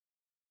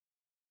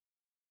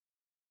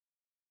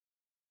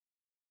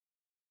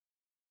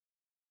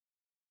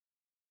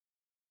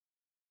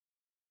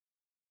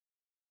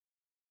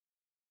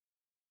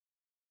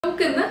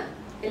നമുക്കിന്ന്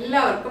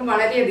എല്ലാവർക്കും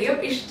വളരെയധികം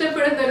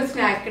ഇഷ്ടപ്പെടുന്ന ഒരു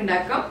സ്നാക്ക്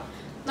ഉണ്ടാക്കാം.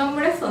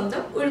 നമ്മുടെ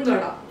സ്വന്തം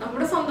ഉഴുന്നുവട.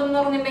 നമ്മുടെ സ്വന്തം എന്ന്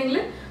പറഞ്ഞിട്ടുണ്ടെങ്കിൽ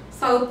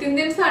സൗത്ത്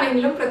ഇന്ത്യൻസ്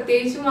ആണെങ്കിലും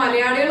പ്രത്യേകിച്ച്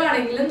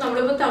മലയാളികളാണെങ്കിലും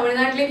നമ്മളിപ്പോ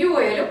തമിഴ്നാട്ടിലേക്ക്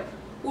പോയാലും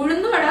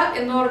ഉഴുന്നുവട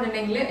എന്ന്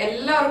പറഞ്ഞിട്ടുണ്ടെങ്കിൽ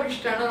എല്ലാവർക്കും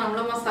ഇഷ്ടമാണ്.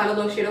 നമ്മള് മസാല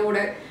ദോശയുടെ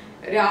കൂടെ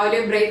രാവിലെ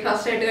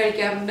ബ്രേക്ക്ഫാസ്റ്റ് ആയിട്ട്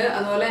കഴിക്കാറുണ്ട്.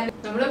 അതുപോലെ തന്നെ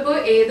നമ്മളിപ്പോ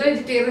ഏത്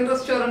വെജിറ്റേറിയൻ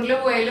റെസ്റ്റോറന്റിൽ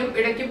പോയാലും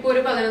ഇടയ്ക്ക് ഇപ്പോ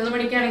ഒരു 11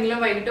 മണിക്കാണെങ്കിലും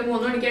വൈകിട്ട്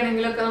 3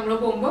 മണിക്കാണെങ്കിലും ഒക്കെ നമ്മൾ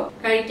പോകുമ്പോൾ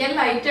കഴിക്കാൻ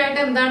ലൈറ്റ്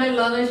ആയിട്ട് എന്താണ്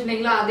ഉള്ളതെന്ന്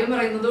വെച്ചിട്ടുണ്ടെങ്കിൽ ആദ്യം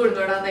പറയുന്നത്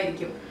ഉഴുന്നുവട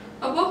എന്നായിരിക്കും.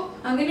 അപ്പൊ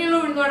അങ്ങനെയുള്ള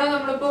ഉഴുന്നുവട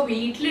നമ്മളിപ്പോ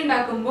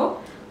വീട്ടിലുണ്ടാക്കുമ്പോൾ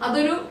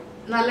അതൊരു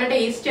നല്ല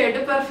ടേസ്റ്റ് ആയിട്ട്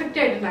പെർഫെക്റ്റ്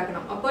ആയിട്ട്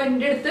ഉണ്ടാക്കണം. അപ്പൊ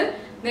എന്റെ അടുത്ത്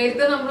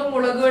നേരത്തെ നമ്മൾ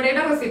മുളക്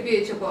വടയുടെ റെസിപ്പി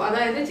വെച്ചപ്പോ,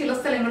 അതായത് ചില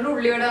സ്ഥലങ്ങളിൽ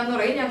ഉള്ളിവട എന്ന്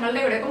പറയും, ഞങ്ങളുടെ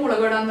ഇവിടെയൊക്കെ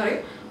മുളക് വട എന്ന്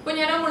പറയും. അപ്പൊ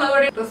ഞാൻ ആ മുളക്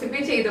വട റെസിപ്പി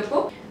ചെയ്തപ്പോ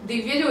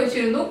ദിവ്യ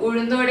ചോദിച്ചിരുന്നു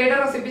ഉഴുന്നുവടയുടെ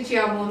റെസിപ്പി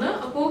ചെയ്യാമോന്ന്.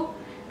 അപ്പോ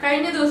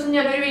കഴിഞ്ഞ ദിവസം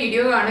ഞാനൊരു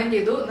വീഡിയോ കാണുകയും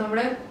ചെയ്തു.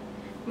 നമ്മുടെ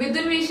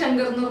മിഥുൻ വി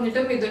ശങ്കർ എന്ന്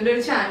പറഞ്ഞിട്ട് മിഥുന്റെ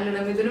ഒരു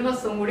ചാനലാണ്. മിഥുനും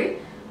ബസ്സും കൂടി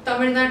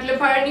തമിഴ്നാട്ടില്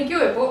പഴനിക്ക്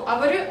പോയപ്പോ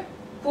അവര്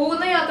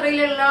പോകുന്ന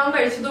യാത്രയിലെല്ലാം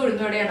കഴിച്ചത്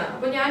ഉഴുന്നുവടയാണ്.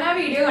 അപ്പൊ ഞാൻ ആ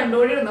വീഡിയോ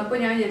കണ്ടുകൊണ്ടിരുന്നപ്പോ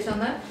ഞാൻ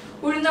വിചാരിച്ചെന്ന്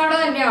ഉഴുന്നുവട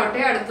തന്നെ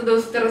ആവട്ടെ അടുത്ത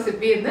ദിവസത്തെ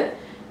റെസിപ്പി എന്ന്.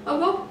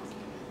 അപ്പൊ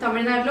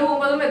തമിഴ്നാട്ടിൽ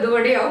പോകുമ്പോൾ അത്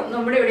മെതുവടയാവും,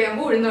 നമ്മുടെ ഇവിടെ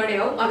ആകുമ്പോൾ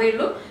ഉഴുന്നുവടയാവും. അതേ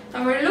ഉള്ളൂ,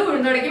 തമിഴില്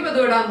ഉഴുന്നുവടയ്ക്ക്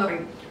മെതുവട എന്ന്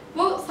പറയും.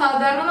 അപ്പൊ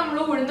സാധാരണ നമ്മൾ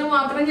ഉഴുന്ന്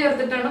മാത്രം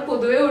ചേർത്തിട്ടാണ്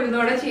പൊതുവെ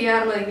ഉഴുന്നുവട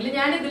ചെയ്യാറുള്ളതെങ്കിൽ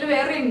ഞാൻ ഇതിൽ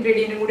വേറെ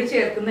ഇൻഗ്രീഡിയന്റും കൂടി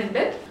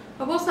ചേർക്കുന്നുണ്ട്.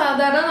 അപ്പോൾ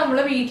സാധാരണ നമ്മൾ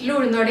വീട്ടിൽ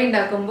ഉഴുന്നുവട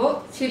ഉണ്ടാക്കുമ്പോൾ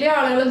ചില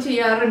ആളുകളും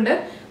ചെയ്യാറുണ്ട്,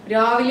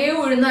 രാവിലെ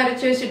ഉഴുന്ന്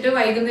അരച്ചു വെച്ചിട്ട്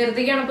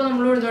വൈകുന്നേരത്തേക്കാണ് ഇപ്പൊ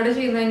നമ്മൾ ഉഴുന്നുവട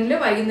ചെയ്യുന്നതെങ്കിൽ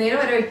വൈകുന്നേരം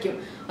വരെ വെക്കും.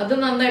 അത്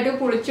നന്നായിട്ട്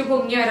കുളിച്ച്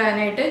പൊങ്ങി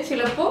വരാനായിട്ട്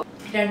ചിലപ്പോ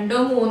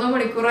 2-3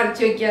 മണിക്കൂർ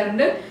അരച്ചു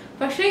വെക്കാറുണ്ട്.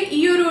 പക്ഷെ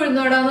ഈ ഒരു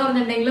ഉഴുന്നുവട എന്ന്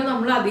പറഞ്ഞിട്ടുണ്ടെങ്കിൽ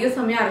നമ്മൾ അധിക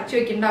സമയം അരച്ചു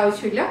വെക്കേണ്ട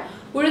ആവശ്യമില്ല.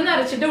 ഉഴുന്ന്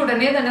അരച്ചിട്ട്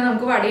ഉടനെ തന്നെ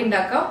നമുക്ക് വട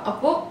ഉണ്ടാക്കാം.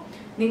 അപ്പോ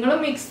നിങ്ങൾ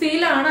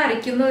മിക്സിയിലാണ്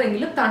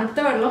അരയ്ക്കുന്നതെങ്കിൽ തണുത്ത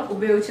വെള്ളം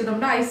ഉപയോഗിച്ച്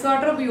നമ്മുടെ ഐസ്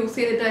വാട്ടർ യൂസ്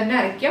ചെയ്തിട്ട് തന്നെ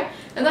അരയ്ക്കാം.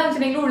 എന്താണെന്ന്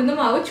വെച്ചിട്ടുണ്ടെങ്കിൽ ഉഴുന്ന്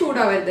മാവ്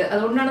ചൂടാവരുത്.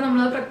 അതുകൊണ്ടാണ്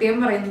നമ്മളത് പ്രത്യേകം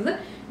പറയുന്നത്.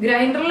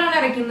 ഗ്രൈൻഡറിലാണ്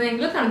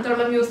അരയ്ക്കുന്നതെങ്കിൽ തണുത്ത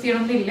വെള്ളം യൂസ്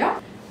ചെയ്യണമെന്നില്ല.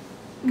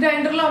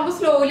 ഗ്രൈൻഡറിലാവുമ്പോൾ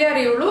സ്ലോലി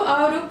അറിയുള്ളൂ. ആ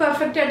ഒരു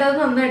പെർഫെക്റ്റ് ആയിട്ട് അത്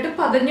നന്നായിട്ട്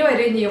പതഞ്ഞു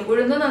വരികയും ചെയ്യും.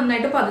 ഉഴുന്ന്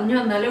നന്നായിട്ട് പതഞ്ഞു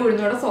വന്നാലേ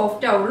ഉഴുന്നോടെ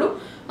സോഫ്റ്റ് ആവുള്ളൂ.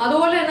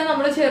 അതുപോലെ തന്നെ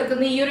നമ്മൾ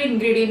ചേർക്കുന്ന ഈ ഒരു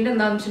ഇൻഗ്രീഡിയന്റ്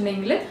എന്താണെന്ന്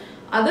വെച്ചിട്ടുണ്ടെങ്കിൽ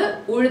അത്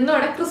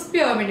ഉഴുന്നോടെ ക്രിസ്പി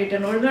ആവാൻ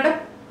വേണ്ടിയിട്ടാണ്.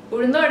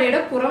 ഉഴുന്നുവടയുടെ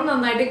പുറം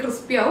നന്നായിട്ട്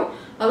ക്രിസ്പി ആവും,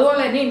 അതുപോലെ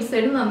തന്നെ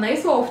ഇൻസൈഡ് നന്നായി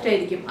സോഫ്റ്റ്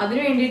ആയിരിക്കും.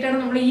 അതിന് വേണ്ടിയിട്ടാണ്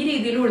നമ്മൾ ഈ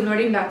രീതിയിൽ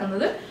ഉഴുന്നുവട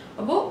ഉണ്ടാക്കുന്നത്.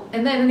 അപ്പോൾ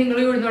എന്തായാലും നിങ്ങൾ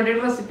ഈ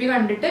ഉഴുന്നുവടയുടെ റെസിപ്പി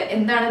കണ്ടിട്ട്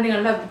എന്താണ്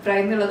നിങ്ങളുടെ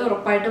അഭിപ്രായം എന്നുള്ളത്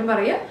ഉറപ്പായിട്ടും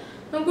പറയാം.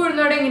 നമുക്ക്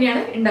ഉഴുന്നുവട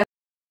എങ്ങനെയാണ് ഉണ്ടാക്കുന്നത്.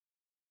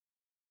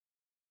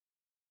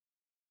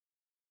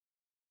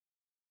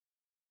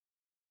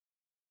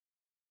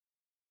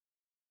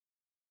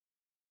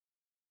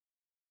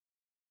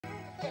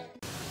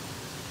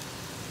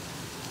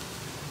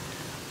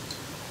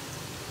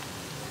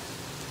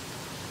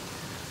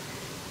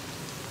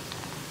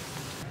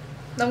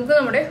 നമുക്ക്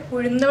നമ്മുടെ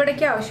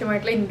ഉഴുന്നുവടയ്ക്ക്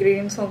ആവശ്യമായിട്ടുള്ള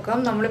ഇൻഗ്രീഡിയൻസ് നോക്കാം.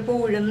 നമ്മളിപ്പോൾ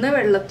ഉഴുന്ന്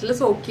വെള്ളത്തിൽ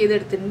സോക്ക്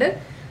ചെയ്തെടുത്തിട്ടുണ്ട്.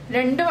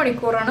 2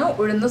 മണിക്കൂറാണ്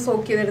ഉഴുന്ന്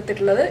സോക്ക്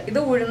ചെയ്തെടുത്തിട്ടുള്ളത്. ഇത്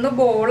ഉഴുന്ന്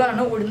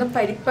ബോളാണ്, ഉഴുന്ന്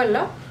പരിപ്പല്ല.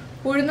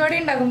 ഉഴുന്നുവട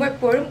ഉണ്ടാക്കുമ്പോൾ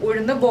എപ്പോഴും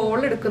ഉഴുന്ന് ബോൾ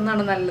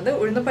എടുക്കുന്നതാണ് നല്ലത്.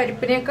 ഉഴുന്ന്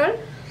പരിപ്പിനേക്കാൾ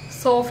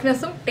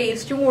സോഫ്റ്റ്നെസ്സും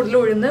ടേസ്റ്റും കൂടുതൽ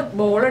ഉഴുന്ന്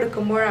ബോൾ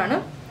എടുക്കുമ്പോഴാണ്.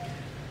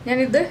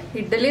 ഞാനിത്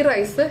ഇഡ്ഡലി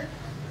റൈസ്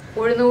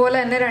ഉഴുന്ന് പോലെ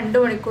തന്നെ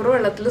 2 മണിക്കൂർ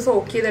വെള്ളത്തിൽ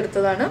സോക്ക്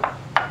ചെയ്തെടുത്തതാണ്.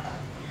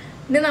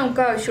 ഇനി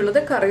നമുക്ക്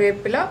ആവശ്യമുള്ളത്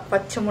കറിവേപ്പില,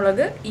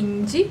 പച്ചമുളക്,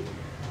 ഇഞ്ചി,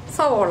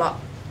 സവോള.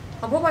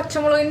 അപ്പോൾ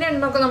പച്ചമുളകിന്റെ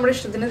എണ്ണമൊക്കെ നമ്മുടെ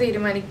ഇഷ്ടത്തിന്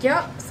തീരുമാനിക്കുക.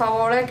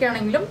 സവോളയൊക്കെ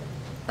ആണെങ്കിലും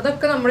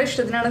അതൊക്കെ നമ്മുടെ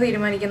ഇഷ്ടത്തിനാണ്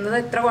തീരുമാനിക്കുന്നത്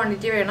എത്ര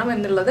ക്വാണ്ടിറ്റി വേണം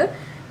എന്നുള്ളത്.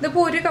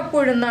 ഇതിപ്പോൾ 1 കപ്പ്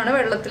ഉഴുന്നാണ്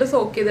വെള്ളത്തിൽ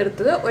സോക്ക്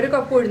ചെയ്തെടുത്തത്. 1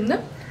 കപ്പ് ഉഴുന്ന്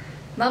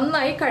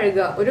നന്നായി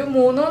കഴുകുക. ഒരു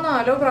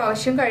 3-4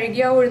 പ്രാവശ്യം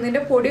കഴുകി ആ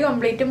ഉഴുന്നിന്റെ പൊടി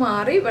കംപ്ലീറ്റ്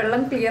മാറി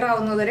വെള്ളം ക്ലിയർ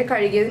ആവുന്നതുവരെ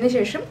കഴുകിയതിന്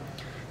ശേഷം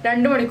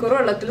 2 മണിക്കൂർ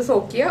വെള്ളത്തിൽ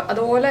സോക്ക് ചെയ്യുക.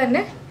 അതുപോലെ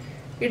തന്നെ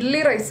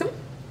ഇഡ്ലി റൈസും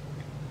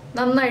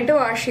നന്നായിട്ട്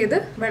വാഷ് ചെയ്ത്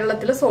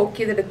വെള്ളത്തിൽ സോക്ക്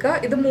ചെയ്തെടുക്കുക.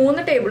 ഇത്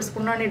 3 ടേബിൾ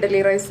സ്പൂണാണ്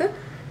ഇഡ്ലി റൈസ്.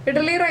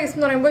 ഇഡ്ഡലി റൈസ്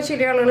എന്ന് പറയുമ്പോൾ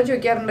ചില ആളുകൾ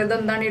ചോദിക്കാറുണ്ട് ഇത്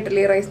എന്താണ്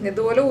ഇഡ്ഡലി റൈസിന്.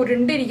 ഇതുപോലെ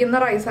ഉരുണ്ടിരിക്കുന്ന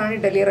റൈസാണ്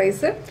ഇഡ്ഡലി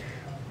റൈസ്.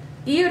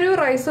 ഈ ഒരു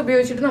റൈസ്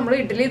ഉപയോഗിച്ചിട്ട് നമ്മൾ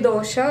ഇഡ്ഡലി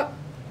ദോശ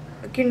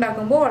ഒക്കെ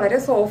ഉണ്ടാക്കുമ്പോൾ വളരെ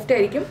സോഫ്റ്റ്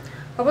ആയിരിക്കും.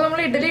 അപ്പോൾ നമ്മൾ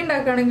ഇഡ്ഡലി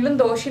ഉണ്ടാക്കുകയാണെങ്കിലും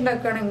ദോശ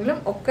ഉണ്ടാക്കുകയാണെങ്കിലും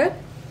ഒക്കെ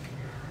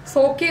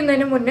സോക്ക്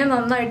ചെയ്യുന്നതിന് മുന്നേ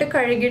നന്നായിട്ട്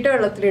കഴുകിയിട്ട്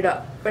വെള്ളത്തിലിടുക.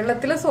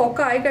 വെള്ളത്തിൽ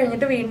സോക്ക് ആയി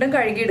കഴിഞ്ഞിട്ട് വീണ്ടും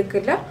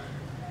കഴുകിയെടുക്കില്ല.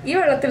 ഈ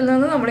വെള്ളത്തിൽ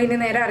നിന്ന് നമ്മൾ ഇനി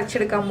നേരെ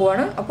അരച്ചെടുക്കാൻ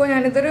പോവാണ്. അപ്പോൾ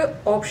ഞാനിതൊരു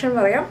ഓപ്ഷൻ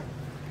പറയാം.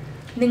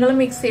 നിങ്ങൾ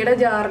മിക്സിയുടെ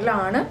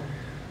ജാറിലാണ്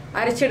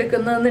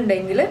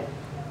അരച്ചെടുക്കുന്നതെന്നുണ്ടെങ്കിൽ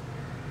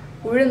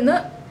ഉഴുന്ന്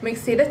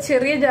മിക്സിയുടെ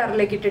ചെറിയ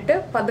ജാറിലേക്ക് ഇട്ടിട്ട്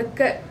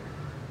പതുക്കെ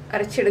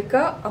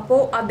അരച്ചെടുക്കുക. അപ്പോൾ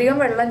അധികം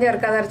വെള്ളം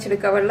ചേർക്കാതെ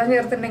അരച്ചെടുക്കുക. വെള്ളം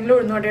ചേർത്തിട്ടുണ്ടെങ്കിൽ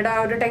ഉഴുന്നുവടയുടെ ആ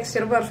ഒരു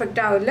ടെക്സ്ചർ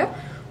പെർഫെക്റ്റ് ആവില്ല.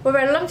 അപ്പോൾ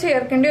വെള്ളം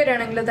ചേർക്കേണ്ടി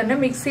വരികയാണെങ്കിൽ തന്നെ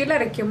മിക്സിയിൽ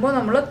അരയ്ക്കുമ്പോൾ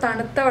നമ്മൾ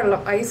തണുത്ത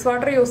വെള്ളം ഐസ്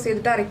വാട്ടർ യൂസ്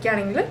ചെയ്തിട്ട്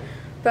അരയ്ക്കുകയാണെങ്കിൽ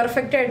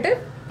പെർഫെക്റ്റ് ആയിട്ട്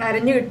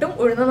അരഞ്ഞു കിട്ടും.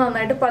 ഉഴുന്ന്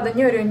നന്നായിട്ട്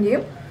പതഞ്ഞു വരികയും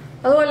ചെയ്യും.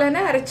 അതുപോലെ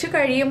തന്നെ അരച്ച്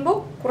കഴിയുമ്പോൾ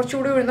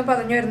കുറച്ചുകൂടി ഉഴുന്ന്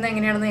പതഞ്ഞു വരുന്നത്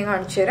എങ്ങനെയാണെന്ന് ഞാൻ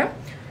കാണിച്ചു തരാം.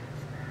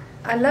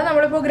 അല്ല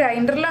നമ്മളിപ്പോൾ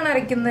ഗ്രൈൻഡറിലാണ്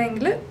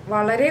അരയ്ക്കുന്നതെങ്കിൽ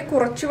വളരെ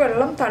കുറച്ച്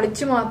വെള്ളം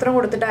തളിച്ച് മാത്രം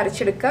കൊടുത്തിട്ട്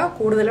അരച്ചെടുക്കുക.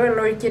 കൂടുതൽ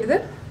വെള്ളം ഒഴിക്കരുത്.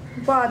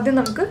 അപ്പോൾ ആദ്യം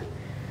നമുക്ക്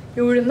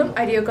ഉഴുന്നും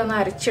അരിയൊക്കെ ഒന്ന്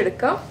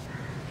അരച്ചെടുക്കാം.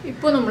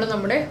 ഇപ്പോൾ നമ്മൾ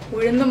നമ്മുടെ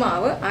ഉഴുന്ന്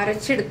മാവ്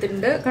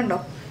അരച്ചെടുത്തിട്ടുണ്ട്. കണ്ടോ,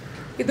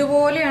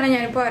 ഇതുപോലെയാണ്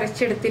ഞാനിപ്പോൾ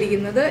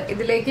അരച്ചെടുത്തിരിക്കുന്നത്.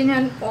 ഇതിലേക്ക്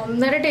ഞാൻ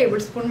 1.5 ടേബിൾ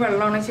സ്പൂൺ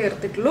വെള്ളമാണ്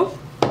ചേർത്തിട്ടുള്ളൂ.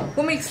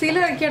 അപ്പോൾ മിക്സിയിൽ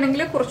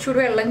അരയ്ക്കുകയാണെങ്കിൽ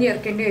കുറച്ചുകൂടി വെള്ളം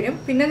ചേർക്കേണ്ടി വരും.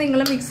 പിന്നെ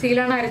നിങ്ങൾ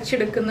മിക്സിയിലാണ്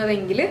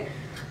അരച്ചെടുക്കുന്നതെങ്കിൽ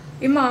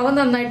ഈ മാവ്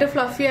നന്നായിട്ട്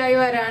ഫ്ലഫി ആയി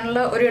വരാനുള്ള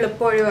ഒരു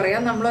എളുപ്പ വഴി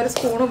പറയാം. നമ്മളൊരു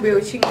സ്പൂൺ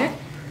ഉപയോഗിച്ച് ഇങ്ങനെ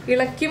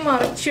ഇളക്കി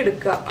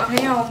മറിച്ചെടുക്കുക.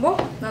 അങ്ങനെ ആവുമ്പോൾ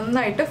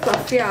നന്നായിട്ട്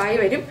ഫ്ലഫി ആയി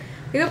വരും.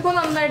 ഇതിപ്പോൾ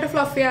നന്നായിട്ട്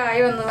ഫ്ലഫി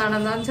ആയി വന്നതാണ്.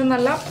 എന്താണെന്ന്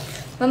വെച്ചാൽ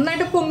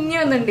നന്നായിട്ട് പൊങ്ങി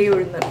വന്നിട്ടുണ്ട് ഈ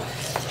ഉഴുന്ന്.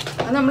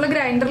 അത് നമ്മൾ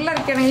ഗ്രൈൻഡറിൽ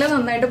അരയ്ക്കണമെങ്കിൽ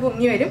നന്നായിട്ട്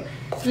പൊങ്ങി വരും.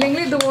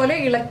 ഇല്ലെങ്കിൽ ഇതുപോലെ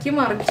ഇളക്കി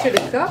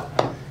മറിച്ചെടുക്കുക.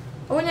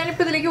 അപ്പോൾ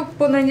ഞാനിപ്പോൾ ഇതിലേക്ക്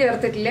ഉപ്പൊന്നും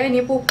ചേർത്തിട്ടില്ല.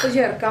 ഇനിയിപ്പോൾ ഉപ്പ്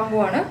ചേർക്കാൻ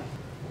പോവാണ്.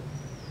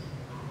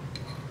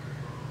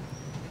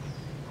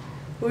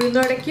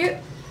 ഉഴുന്നുവടയ്ക്ക്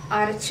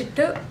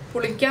അരച്ചിട്ട്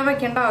പുളിക്കാൻ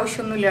വെക്കേണ്ട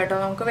ആവശ്യമൊന്നുമില്ല കേട്ടോ.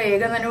 നമുക്ക്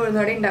വേഗം തന്നെ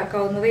ഉഴുന്നുവട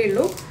ഉണ്ടാക്കാവുന്നതേ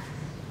ഉള്ളൂ.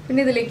 പിന്നെ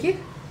ഇതിലേക്ക്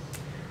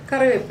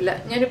കറിവേപ്പില.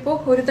 ഞാനിപ്പോൾ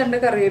ഒരു തണ്ട്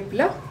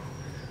കറിവേപ്പില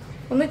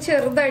ഒന്ന്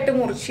ചെറുതായിട്ട്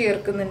മുറിച്ച്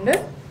ചേർക്കുന്നുണ്ട്.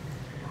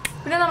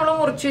 പിന്നെ നമ്മൾ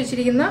മുറിച്ച്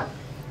വെച്ചിരിക്കുന്ന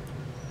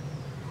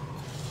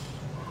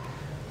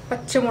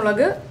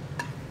പച്ചമുളക്,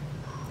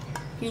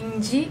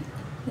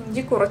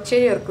 ഇഞ്ചി കുറച്ചേ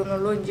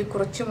ചേർക്കുന്നുള്ളൂ. ഇഞ്ചി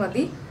കുറച്ച്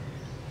മതി.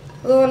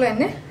 അതുപോലെ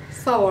തന്നെ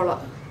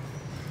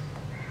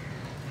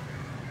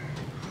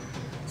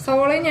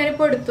സവോളയും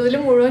ഞാനിപ്പോൾ എടുത്തതിൽ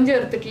മുഴുവൻ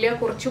ചേർത്തിട്ടില്ല.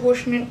 കുറച്ച്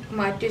പോർഷൻ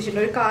മാറ്റി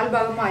വെച്ചിട്ടുണ്ട്. ഒരു 1/4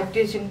 ഭാഗം മാറ്റി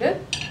വെച്ചിട്ടുണ്ട്.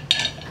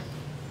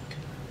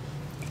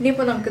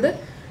 ഇനിയിപ്പോൾ നമുക്കിത്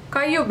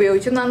കൈ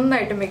ഉപയോഗിച്ച്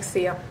നന്നായിട്ട് മിക്സ്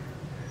ചെയ്യാം.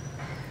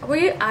 അപ്പോൾ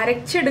ഈ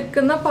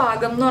അരച്ചെടുക്കുന്ന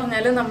പാകം എന്ന്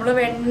പറഞ്ഞാൽ നമ്മൾ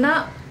വെണ്ണ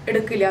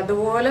എടുക്കില്ല,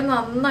 അതുപോലെ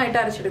നന്നായിട്ട്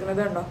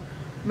അരച്ചെടുക്കുന്നത് കണ്ടോ.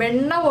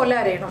 വെണ്ണ പോലെ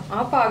അരയണം.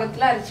 ആ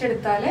പാകത്തിൽ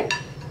അരച്ചെടുത്താലേ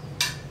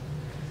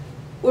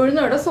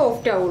ഉഴുന്നോടെ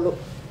സോഫ്റ്റ് ആവുള്ളൂ.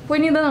 അപ്പോൾ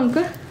ഇനി ഇത്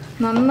നമുക്ക്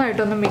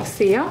നന്നായിട്ടൊന്ന് മിക്സ്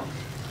ചെയ്യാം.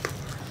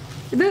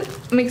 ഇത്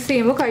മിക്സ്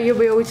ചെയ്യുമ്പോൾ കൈ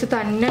ഉപയോഗിച്ച്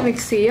തന്നെ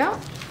മിക്സ് ചെയ്യാം.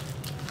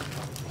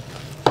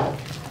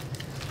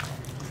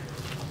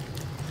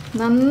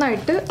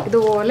 നന്നായിട്ട്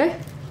ഇതുപോലെ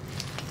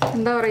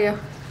എന്താ പറയുക,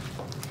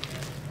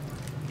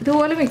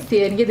 ഇതുപോലെ മിക്സ്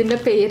ചെയ്യുക. എനിക്ക് ഇതിൻ്റെ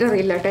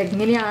പേരറിയില്ല കേട്ടോ,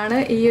 എങ്ങനെയാണ്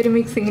ഈ ഒരു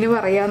മിക്സിങ്ങിന്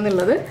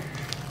പറയാന്നുള്ളത്.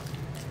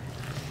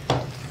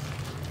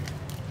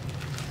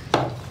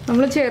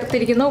 നമ്മൾ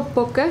ചേർത്തിരിക്കുന്ന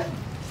ഉപ്പൊക്കെ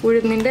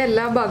ഉഴുന്നിൻ്റെ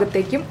എല്ലാ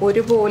ഭാഗത്തേക്കും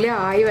ഒരുപോലെ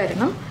ആയി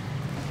വരണം.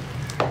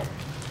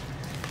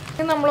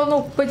 നമ്മളൊന്ന്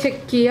ഉപ്പ്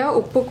ചെക്ക് ചെയ്യുക.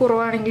 ഉപ്പ്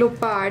കുറവാണെങ്കിൽ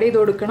ഉപ്പ് ആഡ് ചെയ്ത്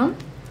കൊടുക്കണം.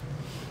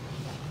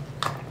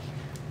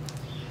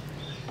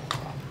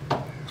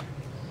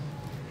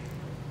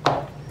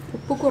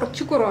 ഉപ്പ്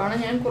കുറച്ച് കുറവാണ്,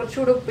 ഞാൻ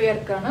കുറച്ചുകൂടി ഉപ്പ്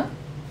ചേർക്കാണ്.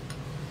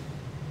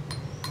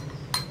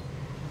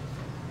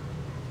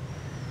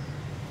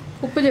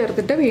 ഉപ്പ്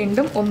ചേർത്തിട്ട്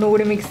വീണ്ടും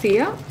ഒന്നുകൂടി മിക്സ്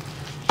ചെയ്യുക.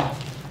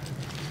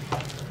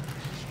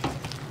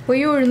 അപ്പോൾ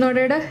ഈ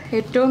ഉഴുന്നുവടയുടെ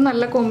ഏറ്റവും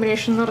നല്ല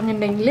കോമ്പിനേഷൻ എന്ന്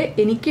പറഞ്ഞിട്ടുണ്ടെങ്കിൽ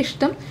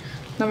എനിക്കിഷ്ടം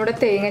നമ്മുടെ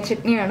തേങ്ങ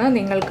ചട്നിയാണ്.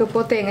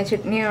 നിങ്ങൾക്കിപ്പോൾ തേങ്ങ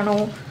ചട്നിയാണോ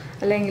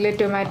അല്ലെങ്കിൽ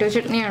ടൊമാറ്റോ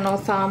ചട്നിയാണോ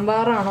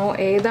സാമ്പാറാണോ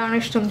ഏതാണ്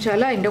ഇഷ്ടം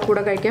വെച്ചാൽ അതിൻ്റെ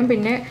കൂടെ കഴിക്കാം.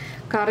 പിന്നെ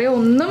കറി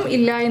ഒന്നും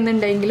ഇല്ല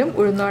എന്നുണ്ടെങ്കിലും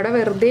ഉഴുന്നുവട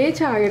വെറുതെ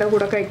ചായയുടെ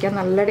കൂടെ കഴിക്കാൻ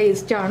നല്ല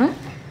ടേസ്റ്റാണ്.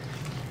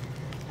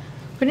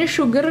 പിന്നെ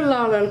ഷുഗർ ഉള്ള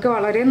ആളുകൾക്ക്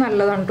വളരെ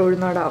നല്ലതാണ് കേട്ടോ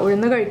ഉഴുന്നുവട.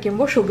 ഉഴുന്ന്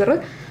കഴിക്കുമ്പോൾ ഷുഗർ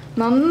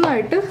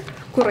നന്നായിട്ട്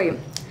കുറയും.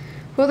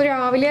 അപ്പോൾ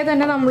രാവിലെ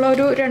തന്നെ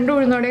നമ്മളൊരു 2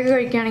 ഉഴുന്നുവടയൊക്കെ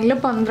കഴിക്കുകയാണെങ്കിൽ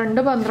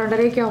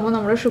 12-12:30 ആകുമ്പോൾ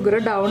നമ്മുടെ ഷുഗർ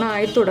ഡൗൺ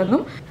ആയി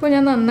തുടങ്ങും. അപ്പോൾ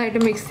ഞാൻ നന്നായിട്ട്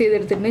മിക്സ്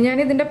ചെയ്തെടുത്തിട്ടുണ്ട്.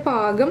 ഞാനിതിൻ്റെ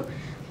പാകം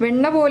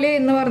വെണ്ണ പോലെ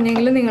എന്ന്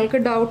പറഞ്ഞെങ്കിൽ നിങ്ങൾക്ക്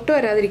ഡൗട്ട്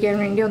വരാതിരിക്കാൻ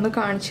വേണ്ടി ഒന്ന്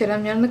കാണിച്ചു തരാം.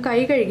 ഞാനൊന്ന് കൈ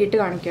കഴുകിയിട്ട്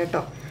കാണിക്കാം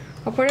കേട്ടോ,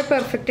 അപ്പോഴേ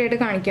പെർഫെക്റ്റ് ആയിട്ട്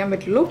കാണിക്കാൻ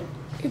പറ്റുള്ളൂ.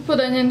 ഇപ്പോൾ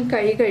ഇതാ ഞാൻ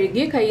കൈ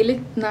കഴുകി, കയ്യിൽ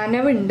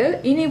നനവുണ്ട്.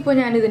 ഇനിയിപ്പോൾ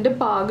ഞാനിതിൻ്റെ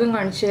പാകം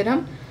കാണിച്ചു തരാം.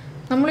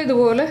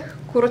 നമ്മളിതുപോലെ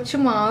കുറച്ച്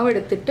മാവ്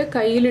എടുത്തിട്ട്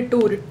കയ്യിലിട്ട്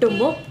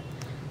ഉരുട്ടുമ്പോൾ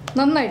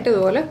നന്നായിട്ട്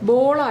ഇതുപോലെ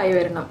ബോളായി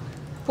വരണം.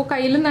 അപ്പോൾ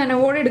കയ്യിൽ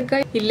നനവോടെ എടുക്കുക,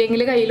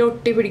 ഇല്ലെങ്കിൽ കയ്യിൽ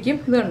ഒട്ടി പിടിക്കും.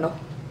 ഇത് കണ്ടോ,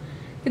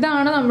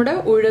 ഇതാണ് നമ്മുടെ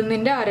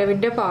ഉഴുന്നിൻ്റെ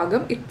അരവിൻ്റെ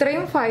പാകം.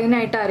 ഇത്രയും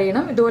ഫൈനായിട്ട്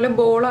അരയണം. ഇതുപോലെ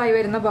ബോളായി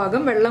വരുന്ന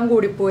ഭാഗം, വെള്ളം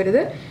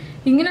കൂടിപ്പോരുത്.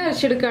 ഇങ്ങനെ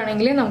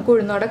അരച്ചെടുക്കുകയാണെങ്കിൽ നമുക്ക്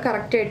ഉഴുന്നോടെ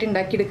കറക്റ്റായിട്ട്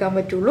ഉണ്ടാക്കിയെടുക്കാൻ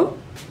പറ്റുള്ളൂ.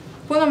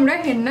 അപ്പോൾ നമ്മുടെ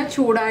എണ്ണ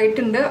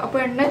ചൂടായിട്ടുണ്ട്.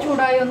 അപ്പോൾ എണ്ണ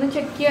ചൂടായി ഒന്ന്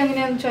ചെക്ക് ചെയ്യുക.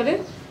 എങ്ങനെയാണെന്ന് വെച്ചാൽ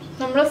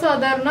നമ്മൾ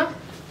സാധാരണ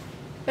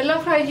എല്ലാം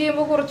ഫ്രൈ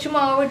ചെയ്യുമ്പോൾ കുറച്ച്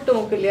മാവ് ഇട്ട്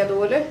നോക്കില്ലേ,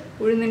 അതുപോലെ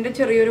ഉഴുന്നിൻ്റെ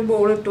ചെറിയൊരു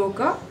ബോൾ ഇട്ട്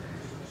നോക്കുക.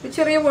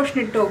 ചെറിയ പോർഷൻ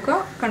ഇട്ട് നോക്കുക.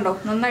 കണ്ടോ,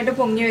 നന്നായിട്ട്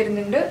പൊങ്ങി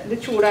വരുന്നുണ്ട്. ഇത്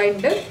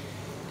ചൂടായിട്ടുണ്ട്.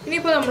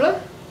 ഇനിയിപ്പോൾ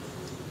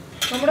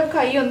നമ്മുടെ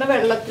കൈ ഒന്ന്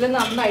വെള്ളത്തിൽ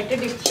നന്നായിട്ട്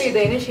ഡിപ്പ്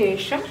ചെയ്തതിന്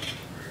ശേഷം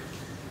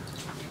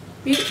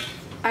ഈ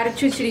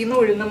അരച്ചു വെച്ചിരിക്കുന്ന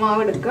ഉഴുന്ന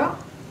മാവ് എടുക്കുക.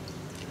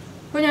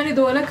 അപ്പോൾ ഞാൻ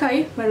ഇതുപോലെ കൈ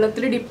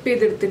വെള്ളത്തിൽ ഡിപ്പ്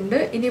ചെയ്തെടുത്തിട്ടുണ്ട്.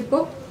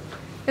 ഇനിയിപ്പോൾ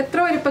എത്ര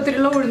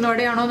വലിപ്പത്തിലുള്ള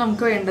ഉഴുന്നോടെയാണോ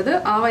നമുക്ക് വേണ്ടത്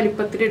ആ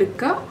വലിപ്പത്തിൽ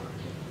എടുക്കുക.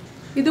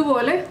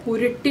 ഇതുപോലെ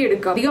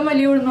ഉരുട്ടിയെടുക്കുക. അധികം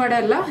വലിയ ഉഴുന്നോടെ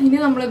അല്ല. ഇനി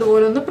നമ്മൾ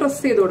ഇതുപോലെ ഒന്ന്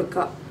പ്രസ് ചെയ്ത്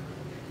കൊടുക്കുക.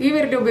 ഈ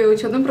വിരൽ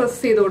ഉപയോഗിച്ചൊന്ന് പ്രസ്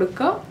ചെയ്ത്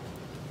കൊടുക്കുക.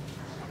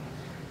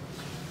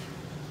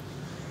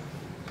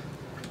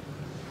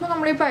 അപ്പോൾ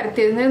നമ്മൾ ഈ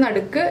പരത്തിയതിന്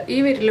നടുക്ക് ഈ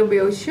വിരൽ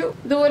ഉപയോഗിച്ചു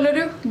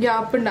ഇതുപോലൊരു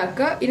ഗ്യാപ്പ്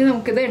ഉണ്ടാക്കുക. ഇനി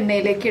നമുക്കിത്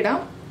എണ്ണയിലേക്ക് ഇടാം.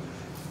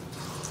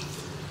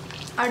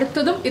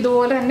 അടുത്തതും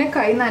ഇതുപോലെ തന്നെ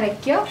കൈ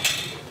നനയ്ക്കുക.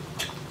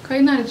 കൈ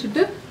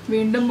നനച്ചിട്ട്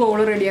വീണ്ടും ബോൾ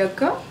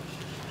റെഡിയാക്കുക.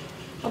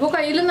 അപ്പോൾ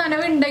കയ്യിൽ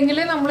നനവുണ്ടെങ്കിൽ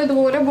നമ്മൾ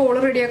ഇതുപോലെ ബോൾ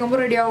റെഡിയാക്കുമ്പോൾ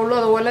റെഡിയാവുള്ളൂ.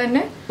 അതുപോലെ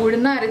തന്നെ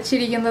ഉഴുന്ന്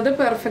അരച്ചിരിക്കുന്നത്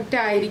പെർഫെക്റ്റ്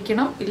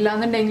ആയിരിക്കണം.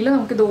 ഇല്ലാന്നുണ്ടെങ്കിൽ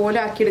നമുക്ക്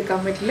ഇതുപോലെ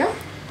ആക്കിയെടുക്കാൻ പറ്റില്ല.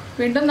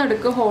 വീണ്ടും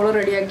നടുക്ക് ഹോൾ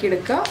റെഡിയാക്കി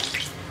എടുക്കുക.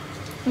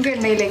 നമുക്ക്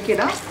എണ്ണയിലേക്ക്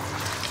ഇടാം.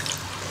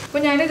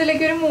 അപ്പോൾ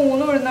ഞാനിതിലേക്ക് ഒരു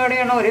 3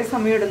 ഉഴുന്നോടെയാണ് ഒരേ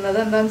സമയം ഇടുന്നത്.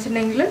 എന്താണെന്ന്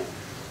വെച്ചിട്ടുണ്ടെങ്കിൽ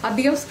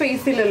അധികം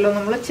സ്പേസ് ഇല്ലല്ലോ,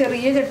 നമ്മൾ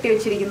ചെറിയ ചട്ടി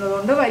വെച്ചിരിക്കുന്നത്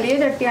കൊണ്ട്. വലിയ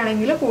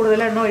ചട്ടിയാണെങ്കിൽ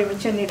കൂടുതൽ എണ്ണ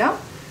ഒരുമിച്ച് തന്നെ ഇടാം.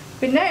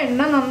 പിന്നെ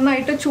എണ്ണ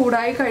നന്നായിട്ട്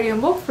ചൂടായി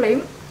കഴിയുമ്പോൾ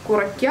ഫ്ലെയിം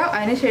കുറയ്ക്കുക.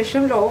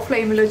 അതിനുശേഷം ലോ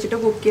ഫ്ലെയിമിൽ വെച്ചിട്ട്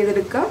കുക്ക്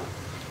ചെയ്തെടുക്കുക.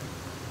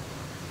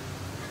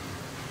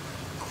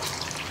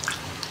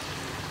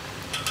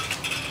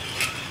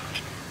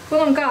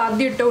 അപ്പോൾ നമുക്ക്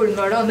ആദ്യം ഇട്ട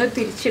ഉഴുന്നോടെ ഒന്ന്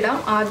തിരിച്ചിടാം.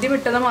 ആദ്യം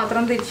ഇട്ടത്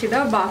മാത്രം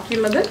തിരിച്ചിടാം,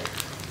 ബാക്കിയുള്ളത്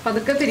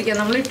പതുക്കെ തിരിക്കാം.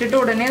 നമ്മൾ ഇട്ടിട്ട്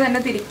ഉടനെ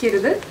തന്നെ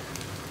തിരിക്കരുത്.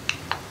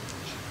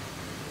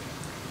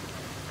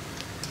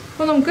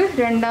 അപ്പോൾ നമുക്ക്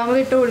രണ്ടാമത്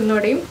ഇട്ട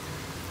ഉഴുന്നോടെയും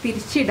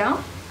തിരിച്ചിടാം.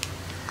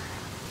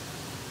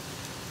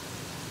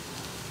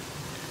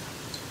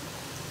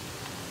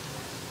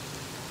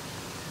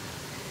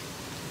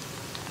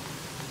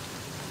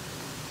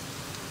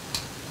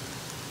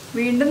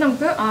 വീണ്ടും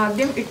നമുക്ക്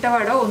ആദ്യം ഇട്ട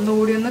വട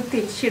ഒന്നുകൂടി ഒന്ന്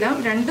തിരിച്ചിടാം.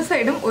 രണ്ട്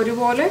സൈഡും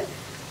ഒരുപോലെ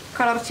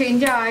കളർ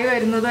ചേഞ്ച് ആയി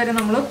വരുന്നത് വരെ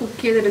നമ്മൾ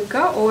കുക്ക്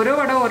ചെയ്തെടുക്കുക. ഓരോ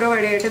വട ഓരോ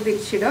വടയായിട്ട്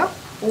തിരിച്ചിടുക.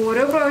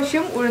 ഓരോ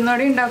പ്രാവശ്യം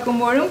ഉഴുന്നവട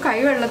ഉണ്ടാക്കുമ്പോഴും കൈ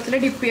വെള്ളത്തിൽ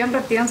ഡിപ്പ് ചെയ്യാൻ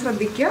പ്രത്യേകം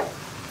ശ്രദ്ധിക്കുക,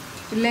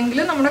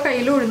 ഇല്ലെങ്കിൽ നമ്മുടെ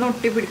കയ്യിൽ ഉഴുന്ന്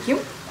ഒട്ടിപ്പിടിക്കും.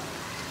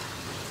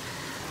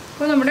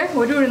 അപ്പോൾ നമ്മുടെ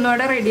ഒരു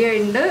ഉഴുന്നവട റെഡി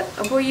ആയിട്ടുണ്ട്.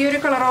 അപ്പോൾ ഈ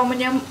ഒരു കളറാകുമ്പോൾ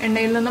ഞാൻ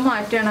എണ്ണയിൽ നിന്ന്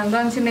മാറ്റുകയാണ്.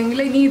 എന്താണെന്ന്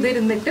വെച്ചിട്ടുണ്ടെങ്കിൽ ഇനി ഇത്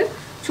ഇരുന്നിട്ട്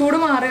ചൂട്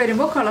മാറി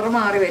വരുമ്പോൾ കളർ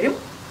മാറി വരും.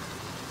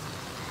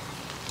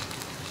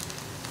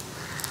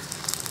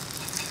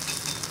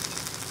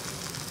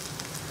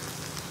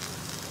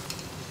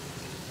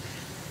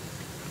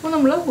 അപ്പോൾ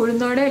നമ്മൾ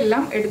ഉഴുന്നവട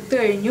എല്ലാം എടുത്തു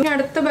കഴിഞ്ഞു. ഇനി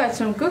അടുത്ത ബാച്ച്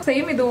നമുക്ക്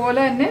സെയിം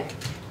ഇതുപോലെ തന്നെ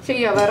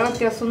ചെയ്യാം, വേറെ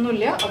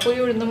വ്യത്യാസമൊന്നുമില്ല. അപ്പോൾ ഈ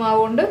ഉഴുന്ന് മാവ്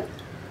കൊണ്ട്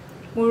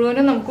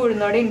മുഴുവനും നമുക്ക്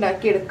ഉഴുന്നവട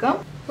ഉണ്ടാക്കിയെടുക്കാം.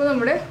 അപ്പോൾ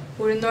നമ്മുടെ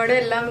ഉഴുന്നവട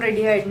എല്ലാം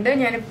റെഡി ആയിട്ടുണ്ട്.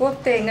 ഞാനിപ്പോൾ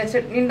തേങ്ങ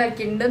ചട്നി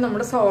ഉണ്ടാക്കിയിട്ടുണ്ട്,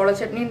 നമ്മുടെ സോള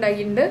ചട്നി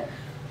ഉണ്ടാക്കിയിട്ടുണ്ട്.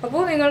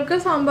 അപ്പോൾ നിങ്ങൾക്ക്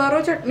സാമ്പാറോ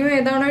ചട്നിയോ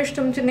ഏതാണോ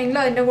ഇഷ്ടം വെച്ചിട്ടുണ്ടെങ്കിൽ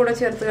അതിൻ്റെ കൂടെ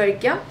ചേർത്ത്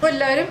കഴിക്കാം. അപ്പോൾ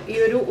എല്ലാവരും ഈ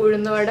ഒരു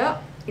ഉഴുന്നവട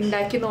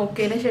ഉണ്ടാക്കി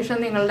നോക്കിയതിന് ശേഷം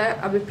നിങ്ങളുടെ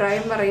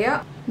അഭിപ്രായം പറയുക.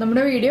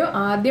 നമ്മുടെ വീഡിയോ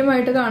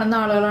ആദ്യമായിട്ട് കാണുന്ന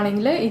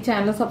ആളുകളാണെങ്കിൽ ഈ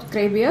ചാനൽ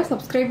സബ്സ്ക്രൈബ് ചെയ്യുക.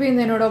 സബ്സ്ക്രൈബ്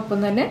ചെയ്യുന്നതിനോടൊപ്പം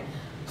തന്നെ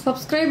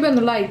സബ്സ്ക്രൈബ്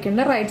എന്നുള്ള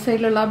ഐക്കണിൻ്റെ റൈറ്റ്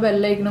സൈഡിലുള്ള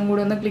ബെല്ലൈക്കണും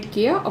കൂടി ഒന്ന് ക്ലിക്ക്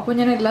ചെയ്യുക. അപ്പോൾ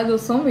ഞാൻ എല്ലാ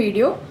ദിവസവും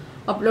വീഡിയോ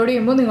അപ്ലോഡ്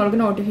ചെയ്യുമ്പോൾ നിങ്ങൾക്ക്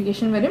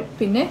നോട്ടിഫിക്കേഷൻ വരും.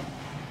 പിന്നെ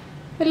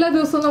എല്ലാ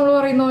ദിവസവും നമ്മൾ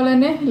പറയുന്ന പോലെ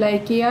തന്നെ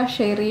ലൈക്ക് ചെയ്യുക,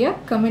 ഷെയർ ചെയ്യുക,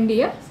 കമൻറ്റ്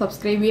ചെയ്യുക,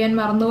 സബ്സ്ക്രൈബ് ചെയ്യാൻ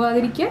മറന്നു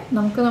പോകാതിരിക്കുക.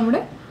 നമുക്ക്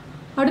നമ്മുടെ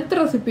അടുത്ത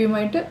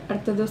റെസിപ്പിയുമായിട്ട്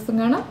അടുത്ത ദിവസം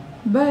കാണാം.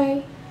 ബൈ.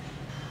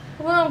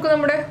 അപ്പോൾ നമുക്ക്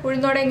നമ്മുടെ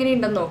ഉഴുന്നോടെ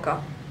എങ്ങനെയുണ്ടെന്ന് നോക്കാം.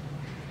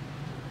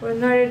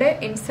 ഉഴുന്നോടയുടെ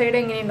ഇൻസൈഡ്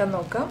എങ്ങനെയുണ്ടെന്ന്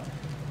നോക്കാം.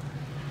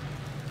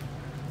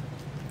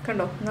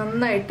 കണ്ടോ,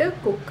 നന്നായിട്ട്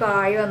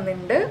കുക്കായി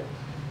വന്നിട്ടുണ്ട്.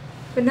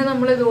 പിന്നെ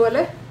നമ്മൾ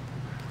ഇതുപോലെ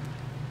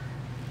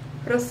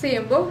പ്രസ്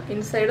ചെയ്യുമ്പോൾ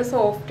ഇൻസൈഡ്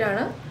സോഫ്റ്റ്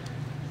ആണ്.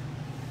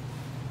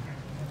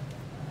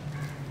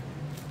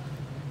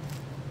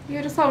 ഈ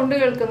ഒരു സൗണ്ട്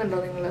കേൾക്കുന്നുണ്ടോ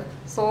നിങ്ങൾ?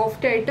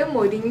 സോഫ്റ്റ് ആയിട്ട്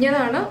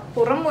മൊരിഞ്ഞതാണ്,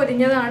 പുറം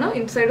മൊരിഞ്ഞതാണ്,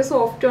 ഇൻസൈഡ്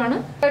സോഫ്റ്റും ആണ്.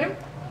 എല്ലാവരും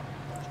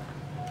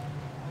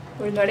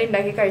ഉഴുന്നോട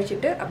ഉണ്ടാക്കി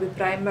കഴിച്ചിട്ട്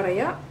അഭിപ്രായം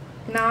പറയുക.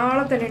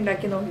 നാളെ തന്നെ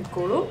ഉണ്ടാക്കി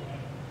നോക്കിക്കോളൂ.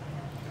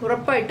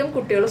 ഉറപ്പായിട്ടും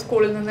കുട്ടികൾ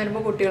സ്കൂളിൽ നിന്ന്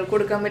വരുമ്പോൾ കുട്ടികൾക്ക്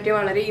കൊടുക്കാൻ പറ്റിയ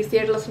വളരെ ഈസി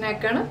ആയിട്ടുള്ള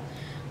സ്നാക്കാണ്.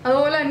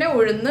 അതുപോലെ തന്നെ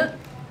ഉഴുന്ന്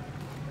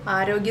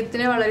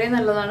ആരോഗ്യത്തിന് വളരെ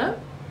നല്ലതാണ്.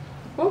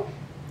 അപ്പോൾ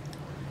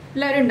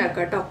എല്ലാവരും ഉണ്ടാക്കാം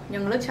കേട്ടോ.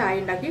 ഞങ്ങൾ ചായ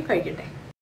ഉണ്ടാക്കി കഴിക്കട്ടെ.